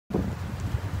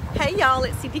Hey y'all,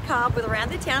 it's Cindy Cobb with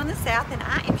Around the Town in the South, and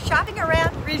I am shopping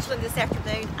around Ridgeland this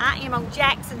afternoon. I am on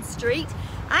Jackson Street.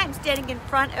 I am standing in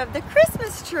front of the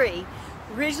Christmas tree.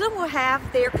 Ridgeland will have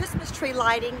their Christmas tree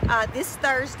lighting this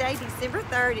Thursday, December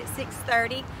 3rd at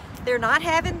 6:30. They're not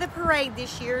having the parade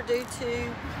this year due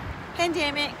to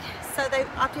pandemic, so they've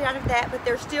opted out of that, but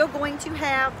they're still going to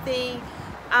have the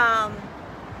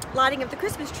lighting of the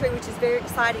Christmas tree, which is very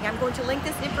exciting. I'm going to link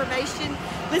this information.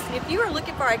 Listen, if you are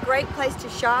looking for a great place to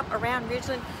shop around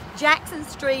Ridgeland, Jackson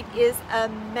Street is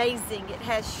amazing. It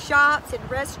has shops and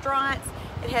restaurants.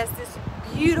 It has this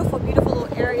beautiful, beautiful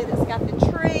little area that's got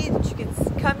the tree that you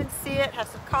can come and sit, have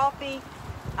some coffee.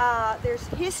 There's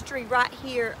history right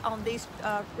here on these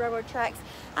railroad tracks.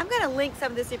 I'm going to link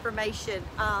some of this information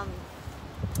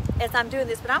as I'm doing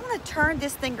this, but I'm going to turn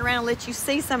this thing around and let you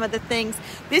see some of the things.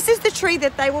 This is the tree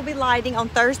that they will be lighting on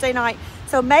Thursday night.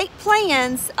 So make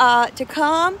plans to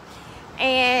come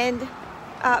and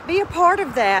be a part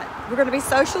of that. We're going to be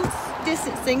social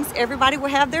distancing. So everybody will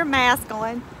have their mask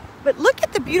on. But look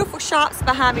at the beautiful shops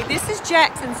behind me. This is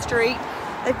Jackson Street.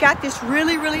 They've got this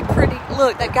really, really pretty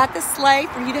look. They've got the sleigh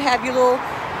for you to have your little,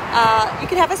 you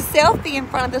can have a selfie in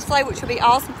front of the sleigh, which would be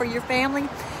awesome for your family.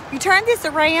 You turn this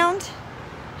around.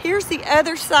 Here's the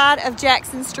other side of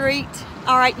Jackson Street.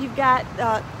 All right, you've got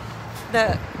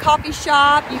the coffee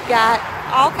shop. You've got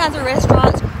all kinds of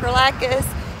restaurants, Cralacas.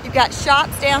 You've got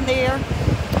shops down there.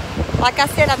 Like I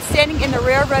said, I'm standing in the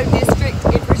Railroad District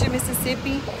in Ridgeland,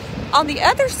 Mississippi. On the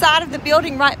other side of the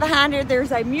building, right behind her,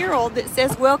 there's a mural that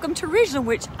says, "Welcome to Ridgeland,"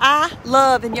 which I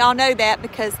love, and y'all know that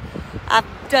because I've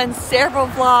done several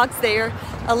vlogs there.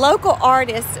 A local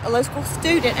artist, a local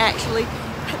student actually,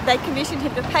 they commissioned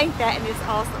him to paint that, and it's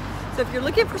awesome. So if you're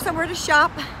looking for somewhere to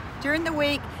shop during the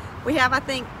week, we have,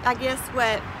 I guess,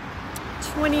 what,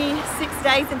 26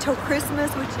 days until Christmas,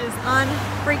 which is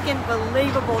unfreaking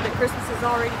believable that Christmas is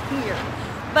already here.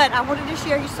 But I wanted to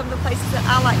share you some of the places that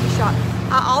I like to shop.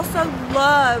 I also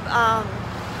love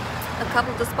a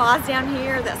couple of the spas down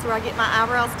here. That's where I get my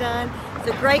eyebrows done. It's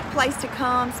a great place to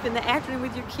come, spend the afternoon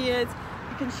with your kids.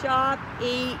 You can shop,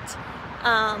 eat,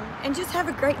 and just have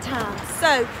a great time.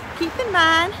 So keep in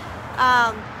mind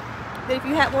that if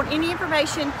you want any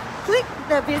information, click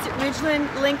the Visit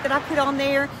Ridgeland link that I put on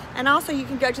there, and also you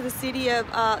can go to the city of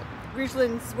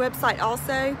Ridgeland's website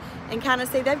also and kind of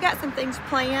see they've got some things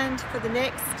planned for the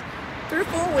next 3 or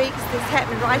 4 weeks that's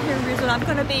happening right here in Ridgeland. I'm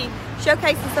going to be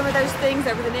showcasing some of those things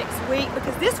over the next week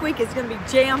because this week is going to be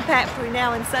jam-packed between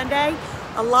now and Sunday.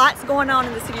 A lot's going on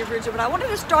in the city of Ridgeland, but I wanted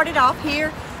to start it off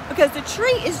here because the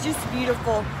tree is just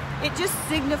beautiful. It just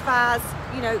signifies,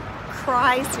 you know,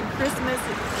 Christ and Christmas.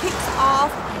 It kicks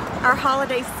off our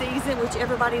holiday season, which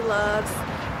everybody loves,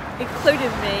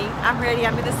 including me. I'm ready.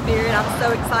 I'm in the spirit. I'm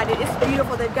so excited. It's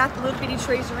beautiful. They've got the little bitty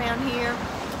trees around here.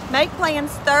 Make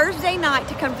plans Thursday night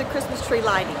to come to the Christmas tree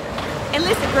lighting. And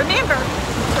listen, remember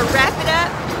to wrap it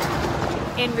up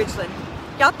in Ridgeland.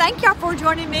 Y'all, thank y'all for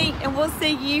joining me, and we'll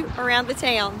see you around the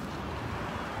town.